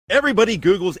Everybody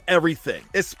Googles everything,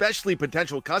 especially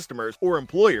potential customers or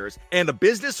employers, and a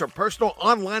business or personal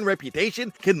online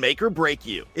reputation can make or break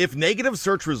you. If negative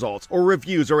search results or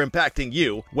reviews are impacting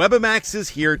you, Webamax is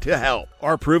here to help.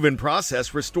 Our proven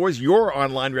process restores your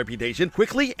online reputation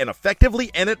quickly and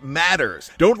effectively, and it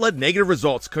matters. Don't let negative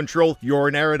results control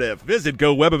your narrative. Visit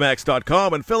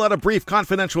GoWebamax.com and fill out a brief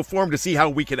confidential form to see how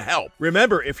we can help.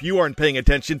 Remember, if you aren't paying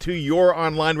attention to your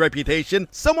online reputation,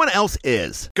 someone else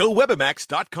is.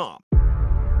 GoWebamax.com.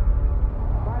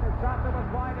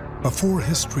 Before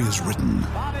history is written,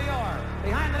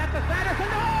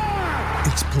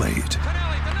 it's played.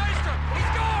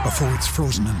 Before it's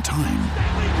frozen in time,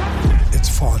 it's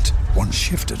fought one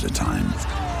shift at a time.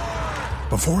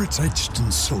 Before it's etched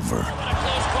in silver,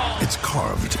 it's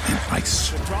carved in ice.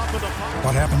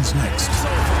 What happens next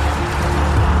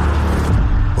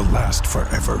will last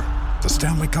forever. The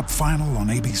Stanley Cup Final on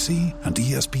ABC and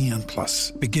ESPN Plus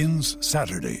begins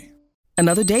Saturday.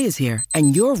 Another day is here,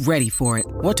 and you're ready for it.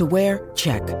 What to wear?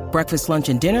 Check. Breakfast, lunch,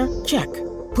 and dinner? Check.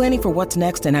 Planning for what's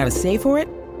next and how to save for it?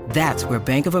 That's where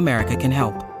Bank of America can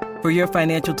help. For your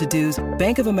financial to-dos,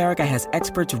 Bank of America has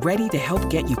experts ready to help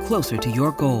get you closer to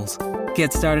your goals.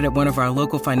 Get started at one of our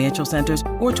local financial centers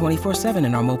or 24/7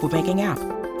 in our mobile banking app.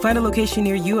 Find a location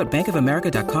near you at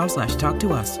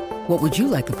bankofamerica.com/talktous. What would you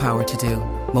like the power to do?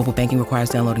 Mobile banking requires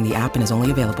downloading the app and is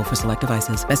only available for select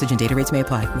devices. Message and data rates may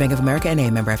apply. Bank of America N.A.,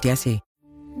 member FDIC.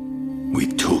 We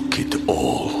took it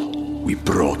all. We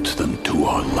brought them to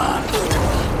our land.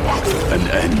 An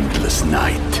endless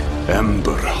night,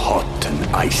 ember hot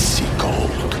and icy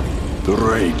cold. The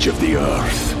rage of the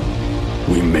earth.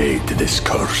 We made this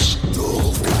curse.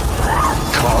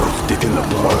 Carved it in the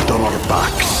blood on our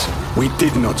backs. We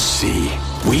did not see.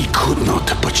 We could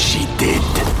not, but she did.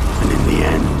 And in the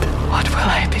end... What will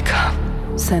I become?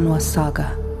 Senua's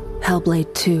Saga.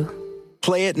 Hellblade 2.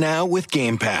 Play it now with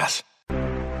Game Pass.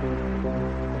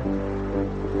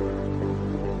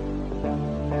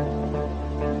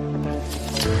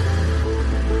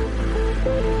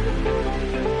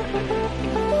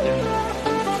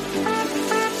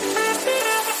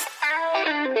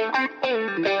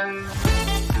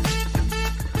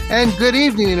 And good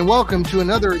evening and welcome to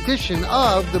another edition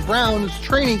of the Browns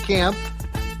training camp.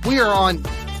 We are on,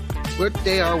 what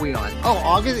day are we on?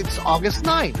 It's August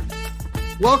 9th.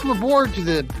 Welcome aboard to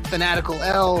the Fanatical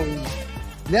L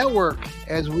Network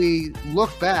as we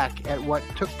look back at what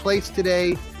took place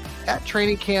today at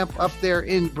training camp up there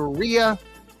in Berea.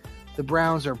 The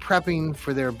Browns are prepping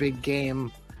for their big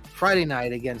game Friday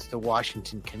night against the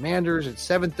Washington Commanders at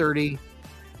 7:30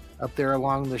 up there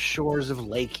along the shores of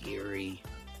Lake Erie.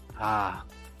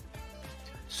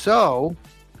 So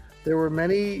there were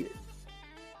many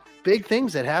big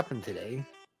things that happened today.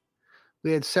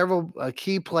 We had several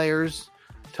key players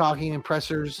talking in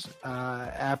pressers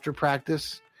after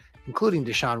practice, including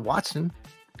Deshaun Watson.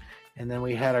 And then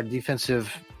we had our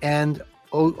defensive end,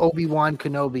 Obi-Wan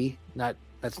Kenobi.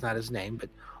 That's not his name, but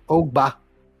Ogba.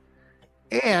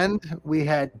 And we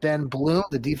had Ben Bloom,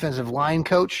 the defensive line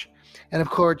coach. And of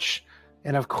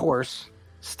course,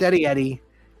 Steady Eddie,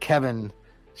 Kevin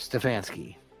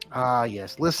Stefanski.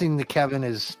 Yes, listening to Kevin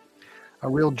is a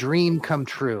real dream come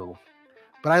true.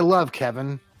 But I love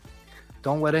Kevin.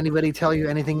 Don't let anybody tell you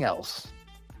anything else,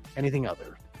 anything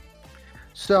other.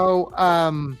 So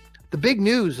the big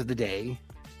news of the day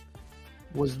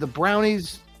was the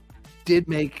Brownies did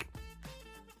make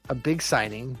a big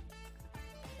signing,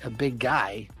 a big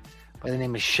guy by the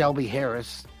name of Shelby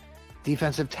Harris,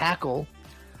 defensive tackle,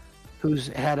 who's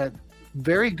had a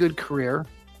very good career.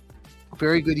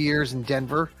 Very good years in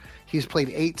Denver. He's played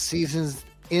 8 seasons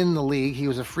in the league. He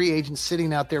was a free agent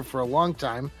sitting out there for a long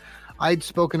time. I'd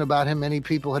spoken about him. Many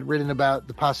people had written about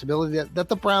the possibility that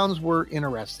the Browns were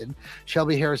interested.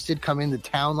 Shelby Harris did come into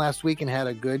town last week and had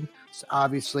a good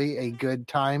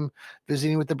time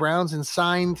visiting with the Browns and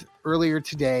signed earlier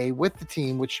today with the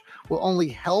team, which will only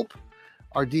help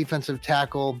our defensive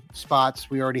tackle spots.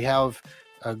 We already have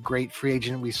a great free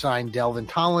agent. We signed Delvin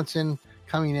Tomlinson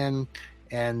coming in,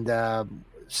 and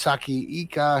Saki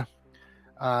Ika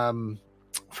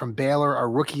from Baylor, our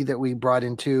rookie that we brought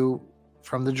into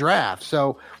from the draft.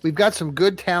 So we've got some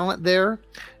good talent there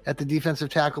at the defensive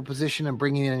tackle position, and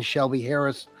bringing in Shelby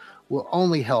Harris will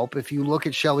only help. If you look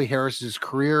at Shelby Harris's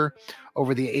career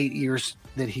over the 8 years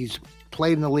that he's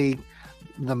played in the league,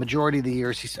 the majority of the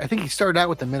years, I think he started out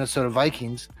with the Minnesota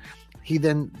Vikings. He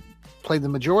then played the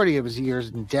majority of his years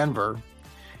in Denver.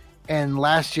 And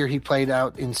last year he played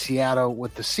out in Seattle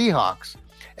with the Seahawks.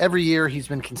 Every year he's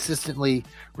been consistently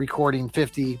recording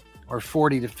 50 or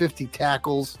 40 to 50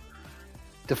 tackles,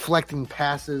 deflecting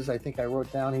passes. I think I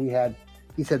wrote down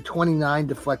he's had 29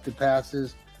 deflected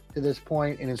passes, to this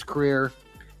point in his career.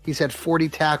 He's had 40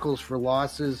 tackles for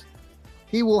losses.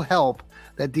 He will help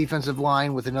that defensive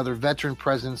line with another veteran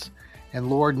presence, and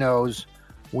Lord knows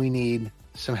we need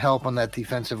some help on that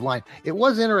defensive line. It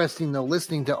was interesting, though,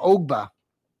 listening to Ogba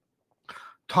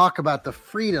talk about the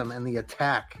freedom and the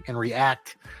attack and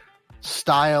react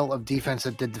style of defense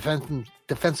that the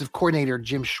defensive coordinator,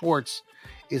 Jim Schwartz,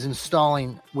 is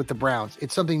installing with the Browns.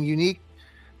 It's something unique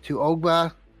to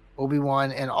Ogba,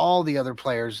 Obi-Wan, and all the other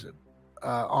players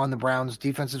on the Browns'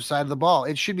 defensive side of the ball.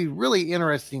 It should be really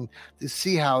interesting to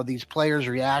see how these players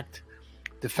react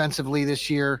defensively this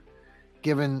year,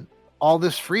 given all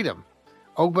this freedom.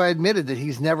 Ogba admitted that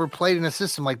he's never played in a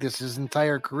system like this his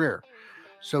entire career.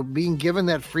 So being given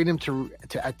that freedom to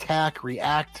attack,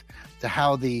 react to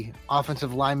how the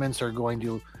offensive linemen are going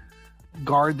to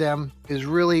guard them is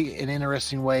really an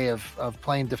interesting way of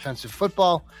playing defensive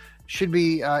football. Should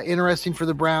be interesting for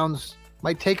the Browns.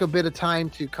 Might take a bit of time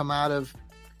to come out of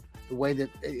the way that,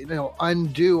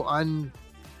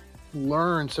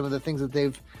 unlearn some of the things that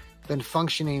they've been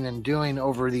functioning and doing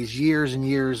over these years and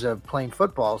years of playing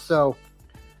football. So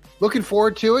looking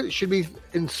forward to it. It should be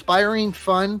inspiring,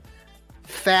 fun,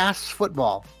 fast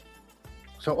football.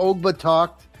 So Ogba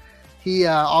talked. He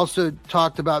also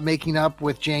talked about making up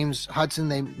with James Hudson.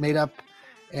 They made up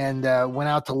and went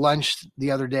out to lunch the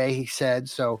other day, he said.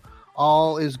 So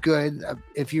all is good.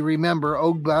 If you remember,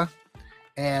 Ogba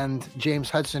and James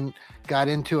Hudson got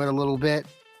into it a little bit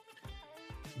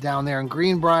down there in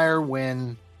Greenbrier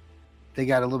when they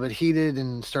got a little bit heated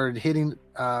and started hitting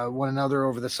one another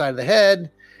over the side of the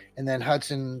head. And then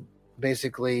Hudson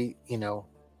basically,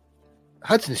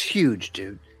 Hudson's huge,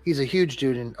 dude. He's a huge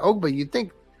dude. And Ogba, you'd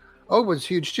think Ogba's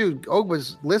huge too.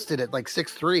 Ogba's listed at like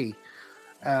 6'3",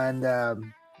 and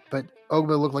but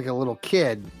Ogba looked like a little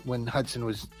kid when Hudson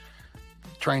was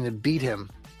trying to beat him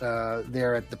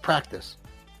there at the practice.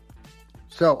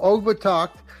 So Ogba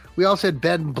talked. We also had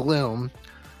Ben Bloom,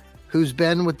 who's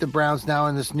been with the Browns now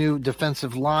in this new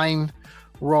defensive line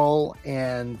role,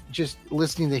 and just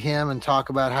listening to him and talk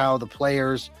about how the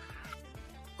players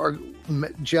are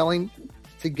gelling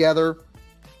together.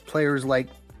 Players like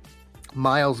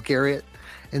Myles Garrett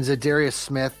and Zadarius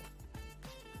Smith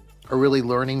are really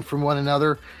learning from one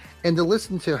another. And to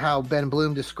listen to how Ben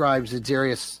Bloom describes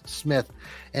Zadarius Smith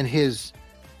and his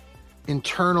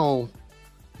internal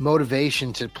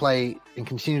motivation to play and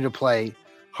continue to play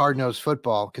hard-nosed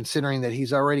football, considering that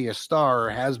he's already a star or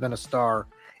has been a star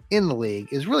in the league,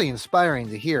 is really inspiring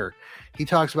to hear. He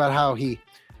talks about how he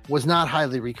was not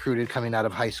highly recruited coming out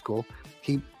of high school.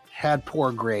 He had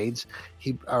poor grades.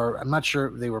 I'm not sure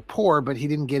if they were poor, but he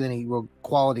didn't get any real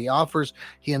quality offers.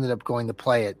 He ended up going to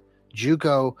play at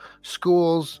JUCO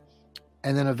schools,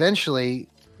 and then eventually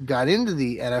got into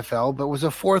the NFL, but was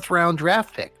a fourth round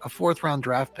draft pick.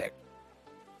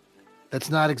 That's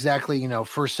not exactly,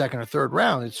 first, second, or third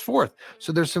round. It's fourth.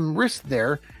 So there's some risk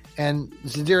there. And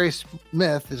Zadarius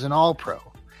Smith is an all-pro.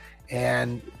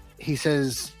 And he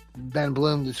says, Ben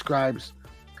Bloom describes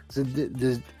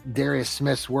Zadarius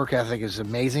Smith's work ethic is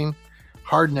amazing,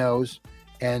 hard-nosed,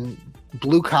 and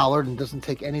blue-collared, and doesn't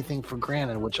take anything for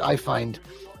granted, which I find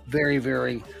very,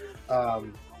 very,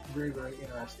 very, very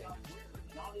interesting.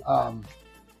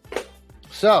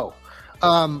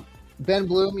 Ben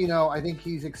Bloom, I think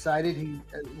he's excited. He,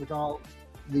 with all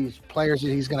these players that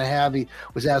he's going to have, he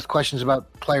was asked questions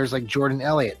about players like Jordan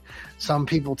Elliott. Some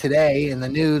people today in the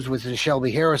news with the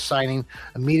Shelby Harris signing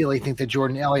immediately think that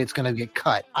Jordan Elliott's going to get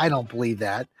cut. I don't believe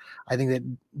that. I think that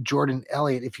Jordan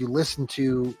Elliott, if you listen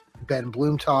to Ben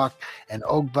Bloom talk and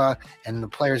Ogba and the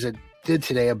players that did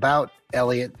today about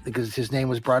Elliott, because his name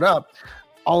was brought up,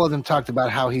 all of them talked about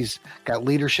how he's got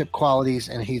leadership qualities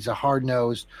and he's a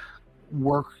hard-nosed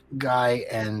work guy,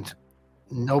 and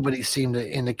nobody seemed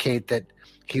to indicate that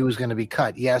he was going to be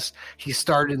cut. Yes, he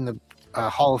started in the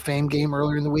Hall of Fame game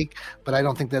earlier in the week, but I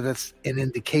don't think that that's an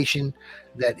indication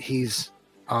that he's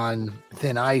on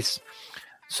thin ice.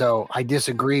 So I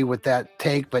disagree with that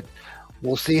take, but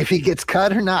we'll see if he gets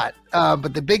cut or not.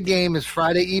 But the big game is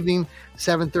Friday evening,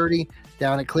 7:30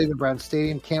 down at Cleveland Browns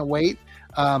Stadium. Can't wait.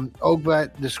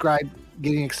 Ogba described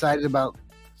getting excited about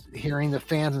hearing the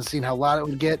fans and seeing how loud it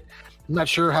would get. I'm not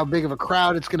sure how big of a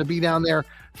crowd it's going to be down there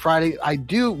Friday.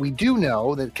 We do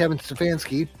know that Kevin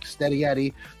Stefanski, Steady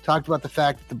Eddie, talked about the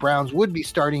fact that the Browns would be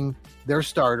starting their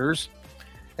starters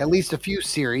at least a few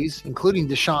series, including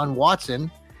Deshaun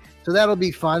Watson. So that'll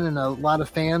be fun, and a lot of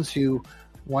fans who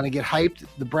want to get hyped.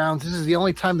 The Browns, this is the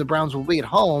only time the Browns will be at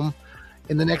home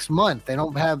in the next month. They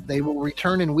will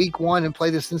return in week 1 and play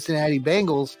the Cincinnati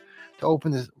Bengals to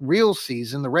open the real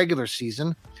season, the regular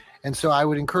season. And so I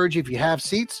would encourage you, if you have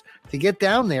seats, to get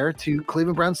down there to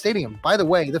Cleveland Browns Stadium. By the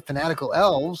way, the Fanatical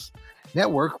Elves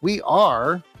Network, we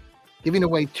are giving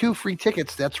away 2 free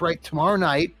tickets. That's right. Tomorrow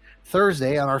night,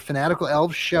 Thursday, on our Fanatical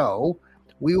Elves show,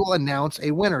 we will announce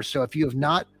a winner. So if you have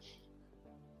not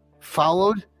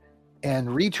followed and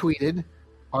retweeted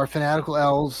our Fanatical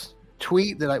Elves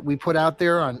tweet that we put out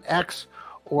there on X,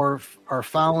 or are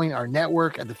following our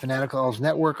network at the Fanatical Elves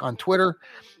Network on Twitter,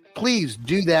 please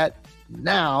do that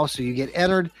now so you get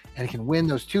entered and can win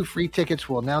those 2 free tickets.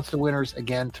 We'll announce the winners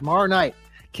again tomorrow night.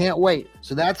 Can't wait.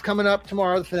 So that's coming up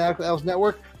tomorrow, the Fanatical Elves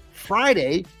Network.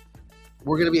 Friday,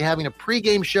 we're going to be having a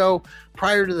pregame show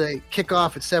prior to the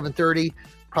kickoff at 7:30.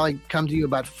 Probably come to you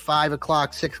about 5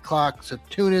 o'clock, 6 o'clock. So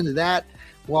tune into that.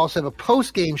 We'll also have a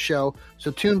post-game show.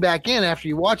 So tune back in after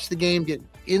you watch the game, get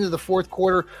into the fourth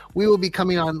quarter. We will be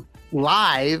coming on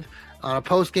live on a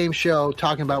post-game show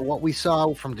talking about what we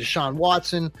saw from Deshaun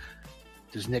Watson.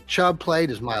 Does Nick Chubb play?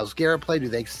 Does Myles Garrett play? Do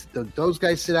those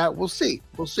guys sit out? We'll see.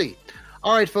 We'll see.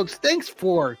 All right, folks, thanks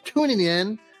for tuning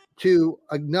in to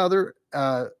another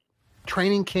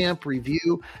training camp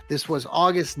review. This was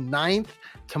August 9th.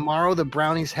 Tomorrow, the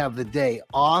Brownies have the day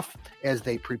off as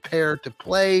they prepare to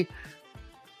play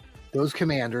those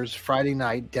Commanders Friday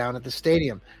night down at the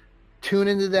stadium. Tune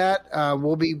into that.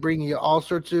 We'll be bringing you all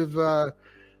sorts of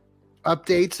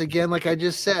updates again, like I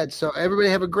just said. So everybody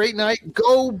have a great night.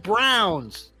 Go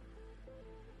Browns!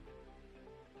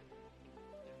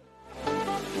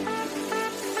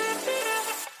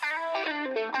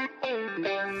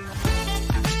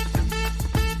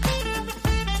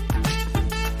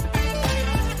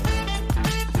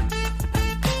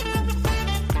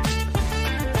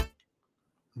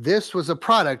 This was a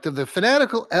product of the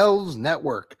Fanatical Elves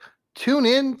Network. Tune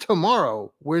in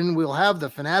tomorrow when we'll have the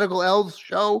Fanatical Elves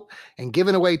show and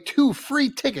giving away 2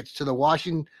 free tickets to the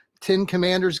Washington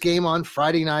Commanders game on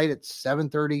Friday night at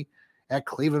 7:30 at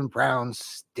Cleveland Browns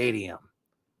Stadium.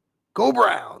 Go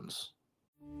Browns!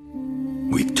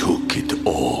 We took it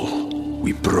all.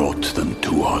 We brought them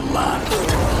to our land.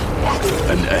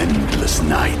 An endless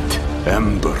night,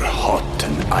 ember hot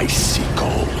and icy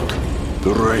cold.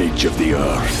 The rage of the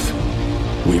earth.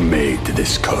 We made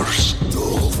this curse.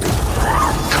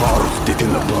 Carved it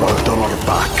in the blood on our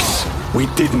backs. We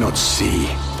did not see.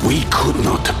 We could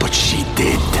not, but she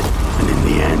did. And in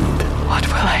the end... What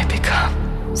will I become?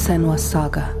 Senua's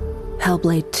Saga.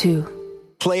 Hellblade 2.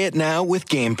 Play it now with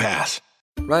Game Pass.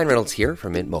 Ryan Reynolds here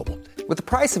from Mint Mobile. With the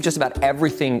price of just about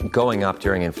everything going up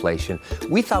during inflation,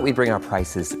 we thought we'd bring our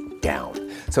prices down.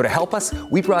 So to help us,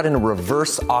 we brought in a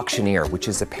reverse auctioneer, which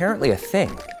is apparently a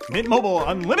thing. Mint Mobile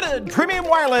Unlimited Premium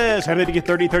Wireless. How to get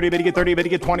 30, 30, bit to get 30, bit to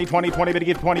get 20, 20, 20, bit to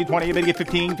get 20, 20, bit to get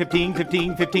 15, 15,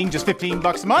 15, 15, just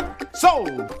 $15 a month?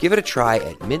 Sold! Give it a try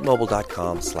at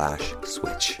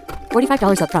mintmobile.com/switch.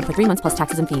 $45 up front for 3 months plus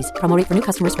taxes and fees. Promo rate for new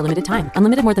customers for limited time.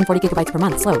 Unlimited more than 40 gigabytes per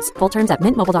month. Slows full terms at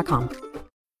mintmobile.com.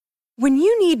 When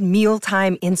you need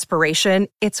mealtime inspiration,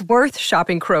 it's worth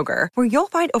shopping Kroger, where you'll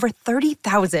find over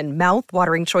 30,000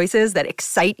 mouth-watering choices that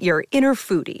excite your inner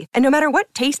foodie. And no matter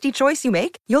what tasty choice you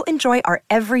make, you'll enjoy our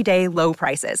everyday low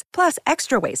prices, plus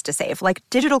extra ways to save, like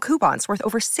digital coupons worth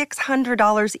over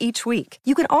 $600 each week.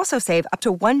 You can also save up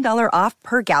to $1 off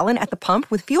per gallon at the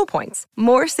pump with fuel points.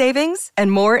 More savings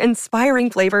and more inspiring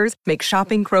flavors make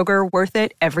shopping Kroger worth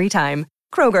it every time.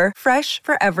 Kroger, fresh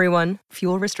for everyone.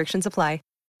 Fuel restrictions apply.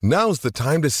 Now's the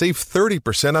time to save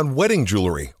 30% on wedding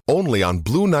jewelry, only on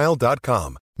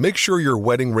BlueNile.com. Make sure your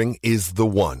wedding ring is the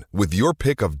one, with your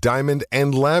pick of diamond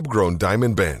and lab-grown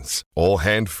diamond bands, all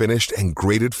hand-finished and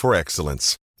graded for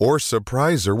excellence. Or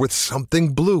surprise her with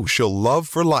something blue she'll love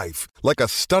for life, like a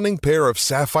stunning pair of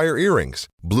sapphire earrings.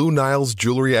 Blue Nile's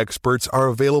jewelry experts are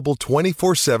available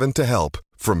 24/7 to help,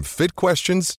 from fit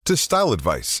questions to style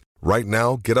advice. Right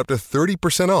now, get up to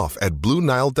 30% off at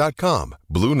BlueNile.com.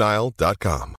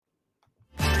 BlueNile.com.